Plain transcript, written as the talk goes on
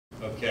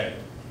Okay.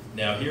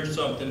 Now here's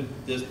something.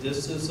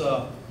 This is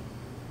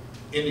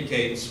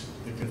indicates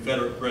the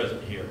Confederate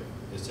president here.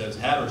 It says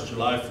Hatteras,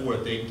 July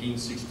 4th,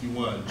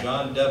 1861.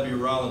 John W.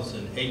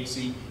 Rawlinson,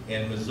 H.C.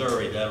 in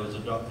Missouri. That was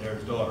his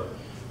daughter.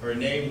 Her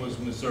name was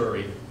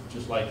Missouri,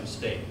 just like the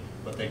state,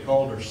 but they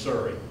called her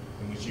Surrey.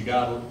 And when she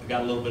got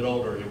a little bit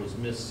older, it was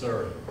Miss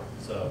Surrey.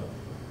 So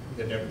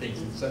they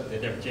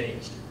never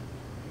changed.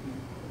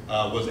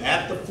 Was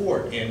at the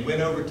fort and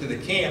went over to the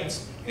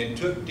camps and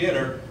took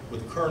dinner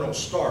with Colonel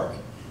Stark.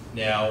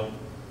 Now,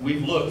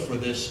 we've looked for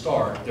this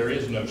Stark. There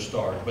is no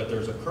Stark, but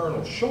there's a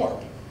Colonel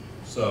Sharp.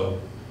 So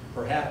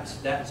perhaps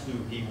that's who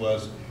he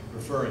was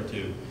referring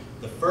to.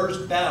 The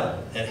first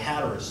battle at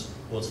Hatteras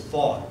was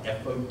fought,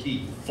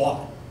 F-O-T,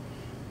 fought,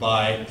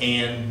 by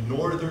an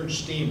northern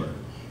steamer.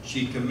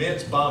 She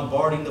commenced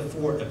bombarding the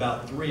fort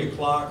about 3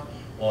 o'clock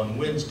on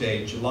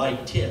Wednesday, July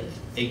 10th,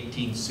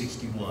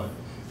 1861.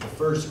 The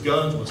first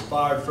guns was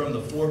fired from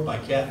the fort by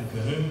Captain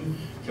Cahoon,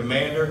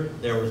 commander.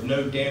 There was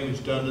no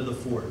damage done to the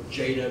fort.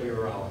 J.W.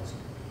 Rawlinson.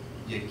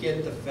 You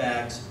get the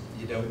facts,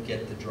 you don't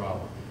get the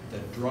drama. The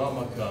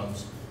drama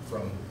comes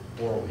from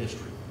oral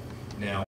history. Now,